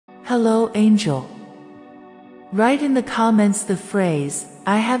Hello, angel. Write in the comments the phrase,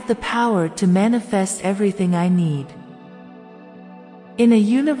 "I have the power to manifest everything I need." In a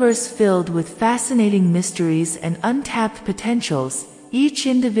universe filled with fascinating mysteries and untapped potentials, each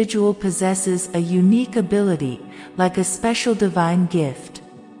individual possesses a unique ability, like a special divine gift.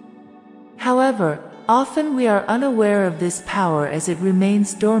 However, often we are unaware of this power as it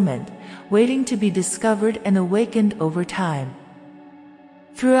remains dormant, waiting to be discovered and awakened over time.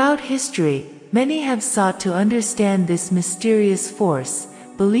 Throughout history, many have sought to understand this mysterious force,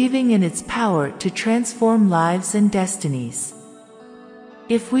 believing in its power to transform lives and destinies.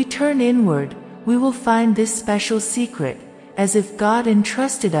 If we turn inward, we will find this special secret, as if God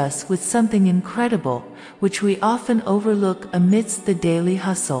entrusted us with something incredible, which we often overlook amidst the daily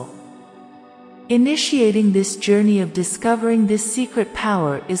hustle. Initiating this journey of discovering this secret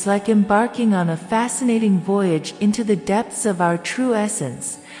power is like embarking on a fascinating voyage into the depths of our true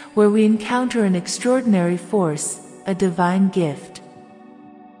essence, where we encounter an extraordinary force, a divine gift.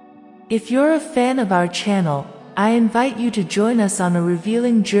 If you're a fan of our channel, I invite you to join us on a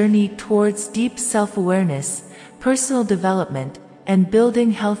revealing journey towards deep self-awareness, personal development, and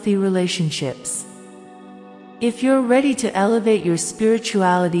building healthy relationships. If you're ready to elevate your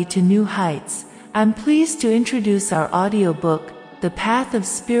spirituality to new heights, I'm pleased to introduce our audiobook, The Path of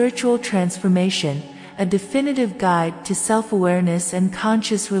Spiritual Transformation, a definitive guide to self-awareness and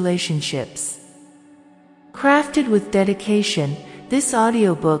conscious relationships. Crafted with dedication, this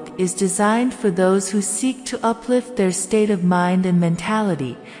audiobook is designed for those who seek to uplift their state of mind and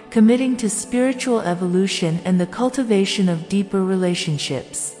mentality, committing to spiritual evolution and the cultivation of deeper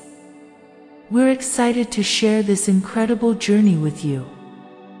relationships. We're excited to share this incredible journey with you.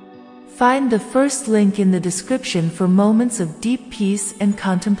 Find the first link in the description for moments of deep peace and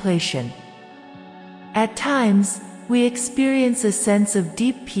contemplation. At times, we experience a sense of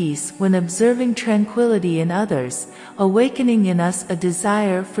deep peace when observing tranquility in others, awakening in us a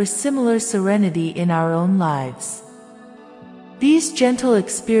desire for similar serenity in our own lives. These gentle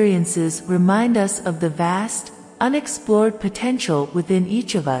experiences remind us of the vast, unexplored potential within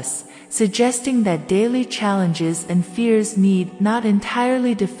each of us, suggesting that daily challenges and fears need not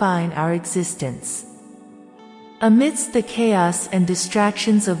entirely define our existence. Amidst the chaos and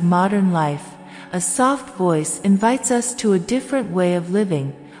distractions of modern life, a soft voice invites us to a different way of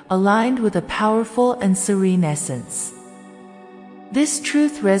living, aligned with a powerful and serene essence. This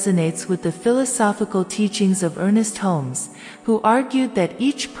truth resonates with the philosophical teachings of Ernest Holmes, who argued that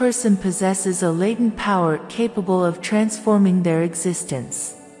each person possesses a latent power capable of transforming their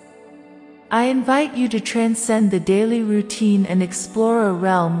existence. I invite you to transcend the daily routine and explore a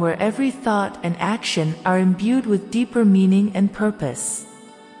realm where every thought and action are imbued with deeper meaning and purpose.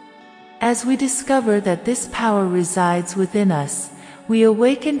 As we discover that this power resides within us, we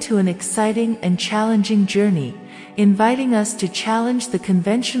awaken to an exciting and challenging journey, inviting us to challenge the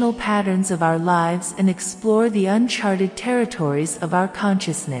conventional patterns of our lives and explore the uncharted territories of our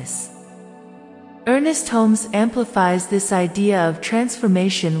consciousness. Ernest Holmes amplifies this idea of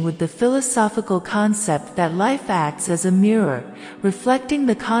transformation with the philosophical concept that life acts as a mirror, reflecting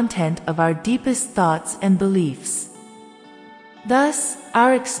the content of our deepest thoughts and beliefs. Thus,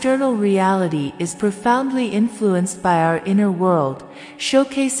 our external reality is profoundly influenced by our inner world,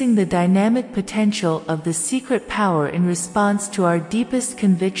 showcasing the dynamic potential of the secret power in response to our deepest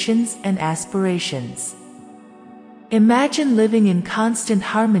convictions and aspirations. Imagine living in constant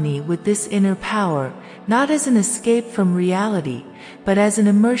harmony with this inner power, not as an escape from reality, but as an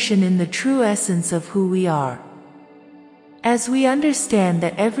immersion in the true essence of who we are. As we understand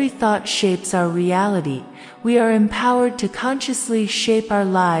that every thought shapes our reality, we are empowered to consciously shape our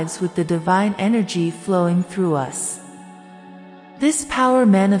lives with the divine energy flowing through us. This power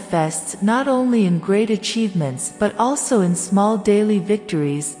manifests not only in great achievements but also in small daily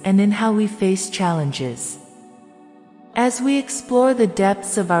victories and in how we face challenges. As we explore the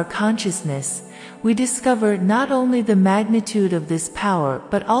depths of our consciousness, we discover not only the magnitude of this power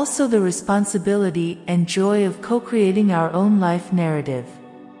but also the responsibility and joy of co-creating our own life narrative.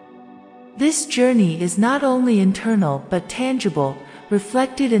 This journey is not only internal but tangible,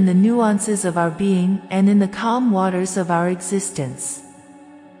 reflected in the nuances of our being and in the calm waters of our existence.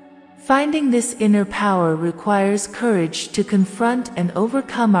 Finding this inner power requires courage to confront and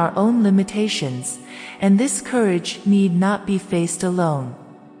overcome our own limitations, and this courage need not be faced alone.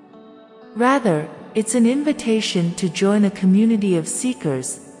 Rather, it's an invitation to join a community of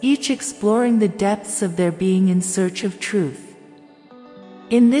seekers, each exploring the depths of their being in search of truth.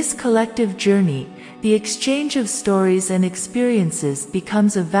 In this collective journey, the exchange of stories and experiences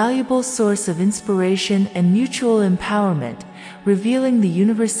becomes a valuable source of inspiration and mutual empowerment, revealing the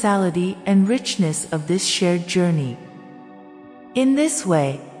universality and richness of this shared journey. In this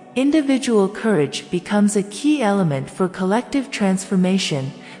way, individual courage becomes a key element for collective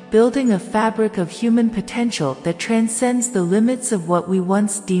transformation, building a fabric of human potential that transcends the limits of what we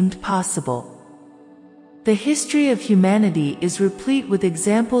once deemed possible. The history of humanity is replete with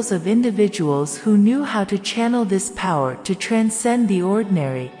examples of individuals who knew how to channel this power to transcend the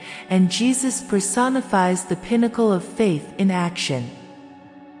ordinary, and Jesus personifies the pinnacle of faith in action.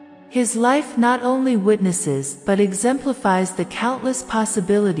 His life not only witnesses but exemplifies the countless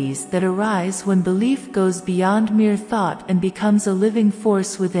possibilities that arise when belief goes beyond mere thought and becomes a living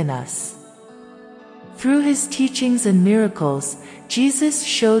force within us. Through his teachings and miracles, Jesus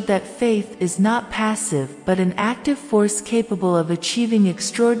showed that faith is not passive but an active force capable of achieving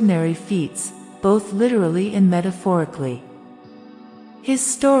extraordinary feats, both literally and metaphorically. His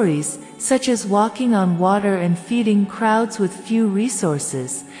stories, such as walking on water and feeding crowds with few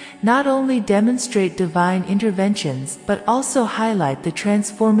resources, not only demonstrate divine interventions but also highlight the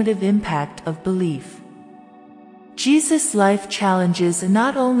transformative impact of belief. Jesus' life challenges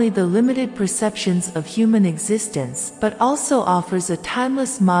not only the limited perceptions of human existence but also offers a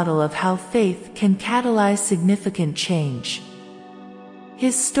timeless model of how faith can catalyze significant change.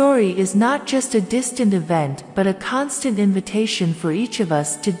 His story is not just a distant event but a constant invitation for each of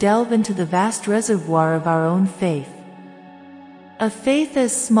us to delve into the vast reservoir of our own faith. A faith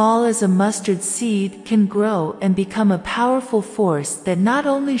as small as a mustard seed can grow and become a powerful force that not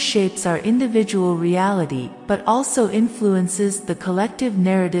only shapes our individual reality but also influences the collective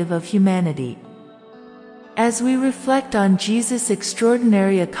narrative of humanity. As we reflect on Jesus'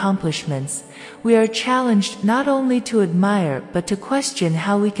 extraordinary accomplishments, we are challenged not only to admire but to question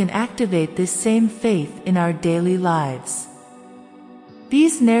how we can activate this same faith in our daily lives.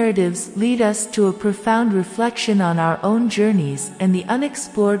 These narratives lead us to a profound reflection on our own journeys and the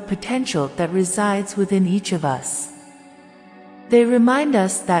unexplored potential that resides within each of us. They remind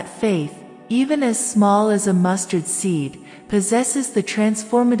us that faith, even as small as a mustard seed, possesses the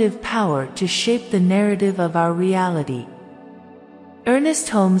transformative power to shape the narrative of our reality. Ernest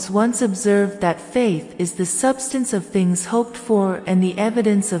Holmes once observed that faith is the substance of things hoped for and the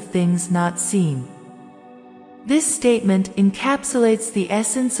evidence of things not seen. This statement encapsulates the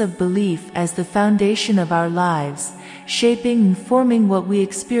essence of belief as the foundation of our lives, shaping and forming what we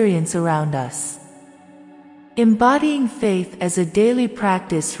experience around us. Embodying faith as a daily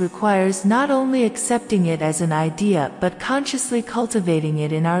practice requires not only accepting it as an idea but consciously cultivating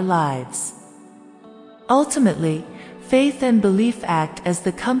it in our lives. Ultimately, faith and belief act as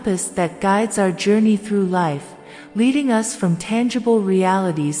the compass that guides our journey through life, leading us from tangible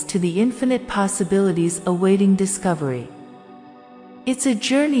realities to the infinite possibilities awaiting discovery. It's a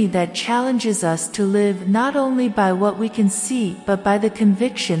journey that challenges us to live not only by what we can see but by the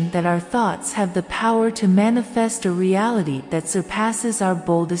conviction that our thoughts have the power to manifest a reality that surpasses our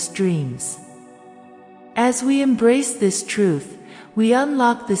boldest dreams. As we embrace this truth, we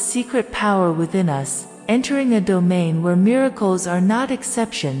unlock the secret power within us, entering a domain where miracles are not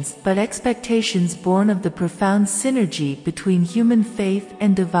exceptions but expectations born of the profound synergy between human faith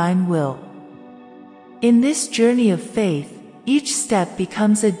and divine will. In this journey of faith, each step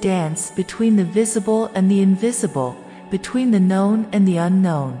becomes a dance between the visible and the invisible, between the known and the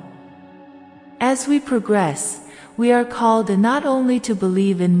unknown. As we progress, we are called not only to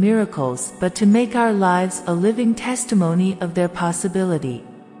believe in miracles but to make our lives a living testimony of their possibility.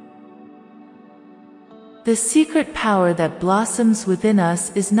 The secret power that blossoms within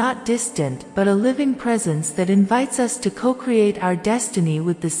us is not distant but a living presence that invites us to co-create our destiny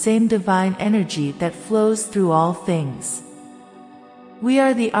with the same divine energy that flows through all things. We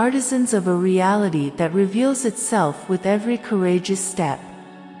are the artisans of a reality that reveals itself with every courageous step.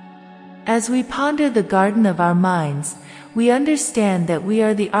 As we ponder the garden of our minds, we understand that we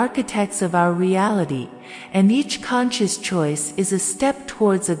are the architects of our reality, and each conscious choice is a step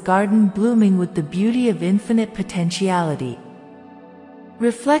towards a garden blooming with the beauty of infinite potentiality.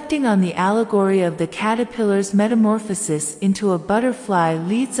 Reflecting on the allegory of the caterpillar's metamorphosis into a butterfly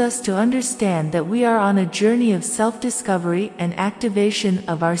leads us to understand that we are on a journey of self-discovery and activation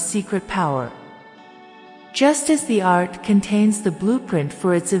of our secret power. Just as the art contains the blueprint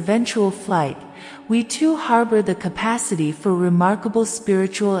for its eventual flight, we too harbor the capacity for remarkable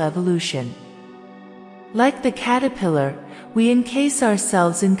spiritual evolution. Like the caterpillar, we encase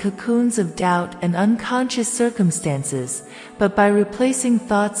ourselves in cocoons of doubt and unconscious circumstances, but by replacing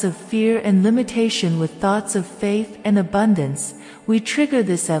thoughts of fear and limitation with thoughts of faith and abundance, we trigger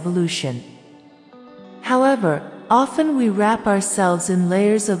this evolution. However, often we wrap ourselves in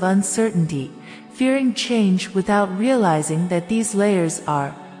layers of uncertainty, fearing change without realizing that these layers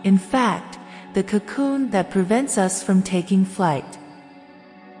are, in fact, the cocoon that prevents us from taking flight.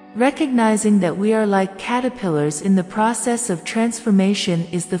 Recognizing that we are like caterpillars in the process of transformation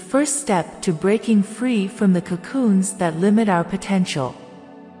is the first step to breaking free from the cocoons that limit our potential.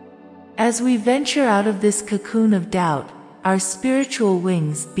 As we venture out of this cocoon of doubt, our spiritual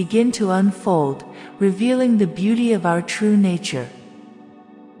wings begin to unfold, revealing the beauty of our true nature.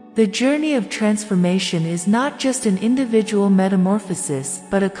 The journey of transformation is not just an individual metamorphosis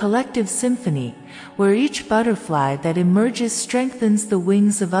but a collective symphony, where each butterfly that emerges strengthens the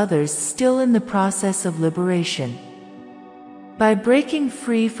wings of others still in the process of liberation. By breaking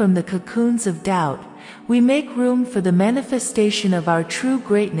free from the cocoons of doubt, we make room for the manifestation of our true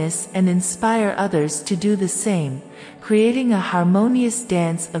greatness and inspire others to do the same, creating a harmonious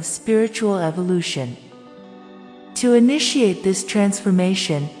dance of spiritual evolution. To initiate this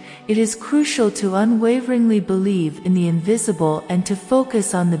transformation, it is crucial to unwaveringly believe in the invisible and to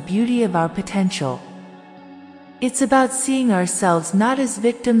focus on the beauty of our potential. It's about seeing ourselves not as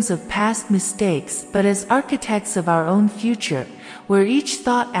victims of past mistakes but as architects of our own future, where each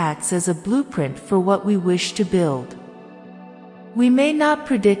thought acts as a blueprint for what we wish to build. We may not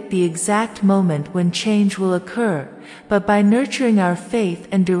predict the exact moment when change will occur, but by nurturing our faith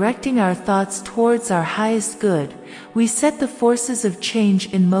and directing our thoughts towards our highest good, we set the forces of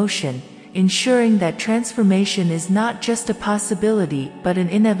change in motion, ensuring that transformation is not just a possibility but an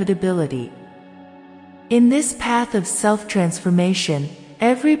inevitability. In this path of self-transformation,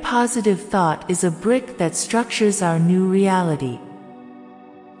 every positive thought is a brick that structures our new reality.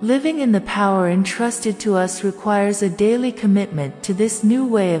 Living in the power entrusted to us requires a daily commitment to this new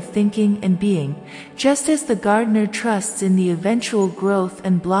way of thinking and being, just as the gardener trusts in the eventual growth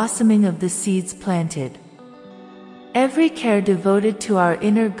and blossoming of the seeds planted. Every care devoted to our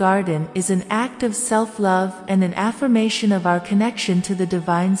inner garden is an act of self-love and an affirmation of our connection to the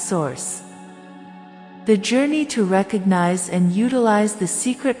divine source. The journey to recognize and utilize the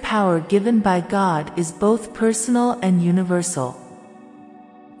secret power given by God is both personal and universal.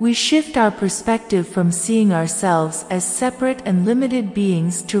 We shift our perspective from seeing ourselves as separate and limited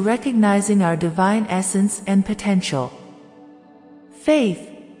beings to recognizing our divine essence and potential. Faith,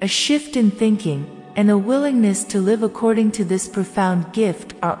 a shift in thinking, and a willingness to live according to this profound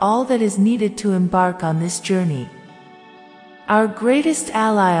gift are all that is needed to embark on this journey. Our greatest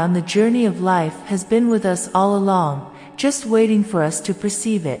ally on the journey of life has been with us all along, just waiting for us to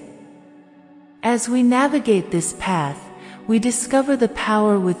perceive it. As we navigate this path, we discover the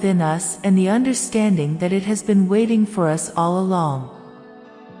power within us and the understanding that it has been waiting for us all along.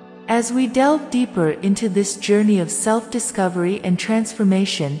 As we delve deeper into this journey of self-discovery and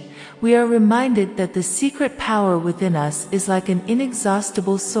transformation, we are reminded that the secret power within us is like an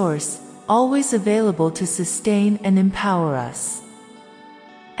inexhaustible source, always available to sustain and empower us.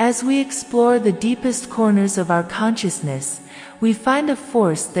 As we explore the deepest corners of our consciousness, we find a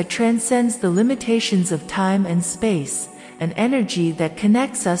force that transcends the limitations of time and space, an energy that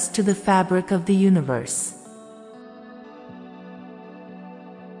connects us to the fabric of the universe.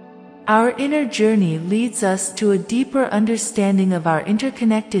 Our inner journey leads us to a deeper understanding of our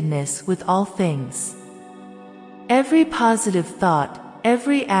interconnectedness with all things. Every positive thought,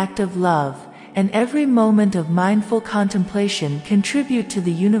 every act of love, and every moment of mindful contemplation contribute to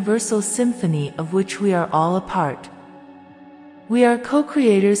the universal symphony of which we are all a part. We are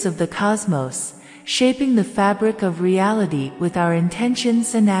co-creators of the cosmos, shaping the fabric of reality with our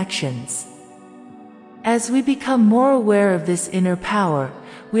intentions and actions. As we become more aware of this inner power,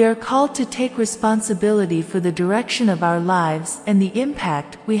 we are called to take responsibility for the direction of our lives and the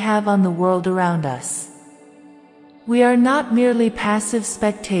impact we have on the world around us. We are not merely passive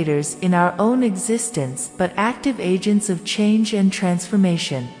spectators in our own existence but active agents of change and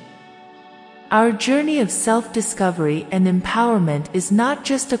transformation. Our journey of self-discovery and empowerment is not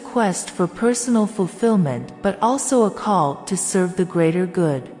just a quest for personal fulfillment but also a call to serve the greater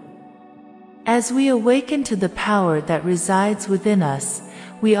good. As we awaken to the power that resides within us,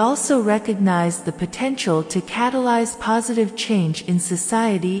 we also recognize the potential to catalyze positive change in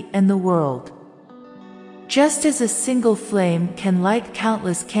society and the world. Just as a single flame can light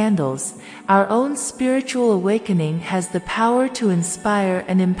countless candles, our own spiritual awakening has the power to inspire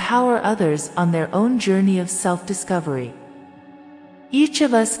and empower others on their own journey of self-discovery. Each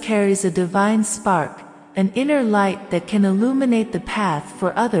of us carries a divine spark, an inner light that can illuminate the path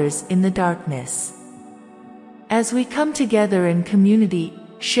for others in the darkness. As we come together in community,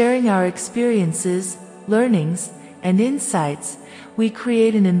 sharing our experiences, learnings, and insights, we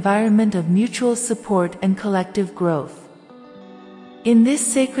create an environment of mutual support and collective growth. In this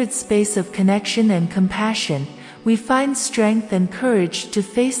sacred space of connection and compassion, we find strength and courage to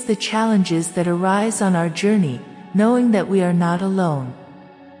face the challenges that arise on our journey, knowing that we are not alone.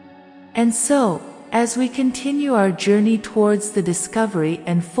 And so, as we continue our journey towards the discovery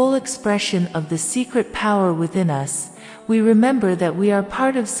and full expression of the secret power within us, we remember that we are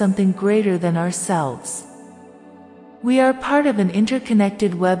part of something greater than ourselves. We are part of an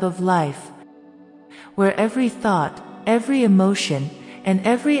interconnected web of life, where every thought, every emotion, and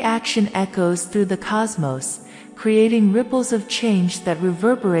every action echoes through the cosmos, creating ripples of change that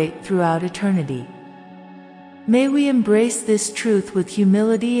reverberate throughout eternity. May we embrace this truth with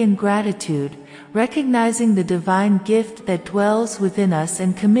humility and gratitude, recognizing the divine gift that dwells within us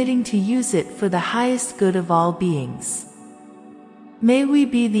and committing to use it for the highest good of all beings. May we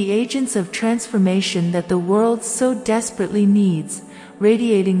be the agents of transformation that the world so desperately needs,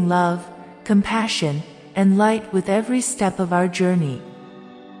 radiating love, compassion, and light with every step of our journey.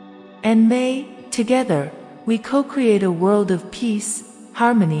 And may, together, we co-create a world of peace,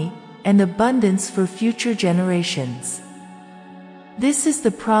 harmony, and abundance for future generations. This is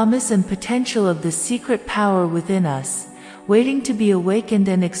the promise and potential of the secret power within us, waiting to be awakened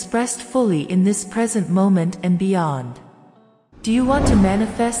and expressed fully in this present moment and beyond. Do you want to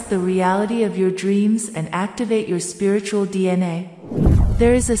manifest the reality of your dreams and activate your spiritual DNA?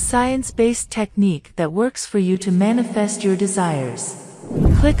 There is a science-based technique that works for you to manifest your desires.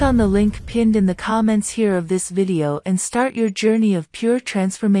 Click on the link pinned in the comments here of this video and start your journey of pure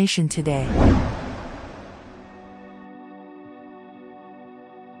transformation today.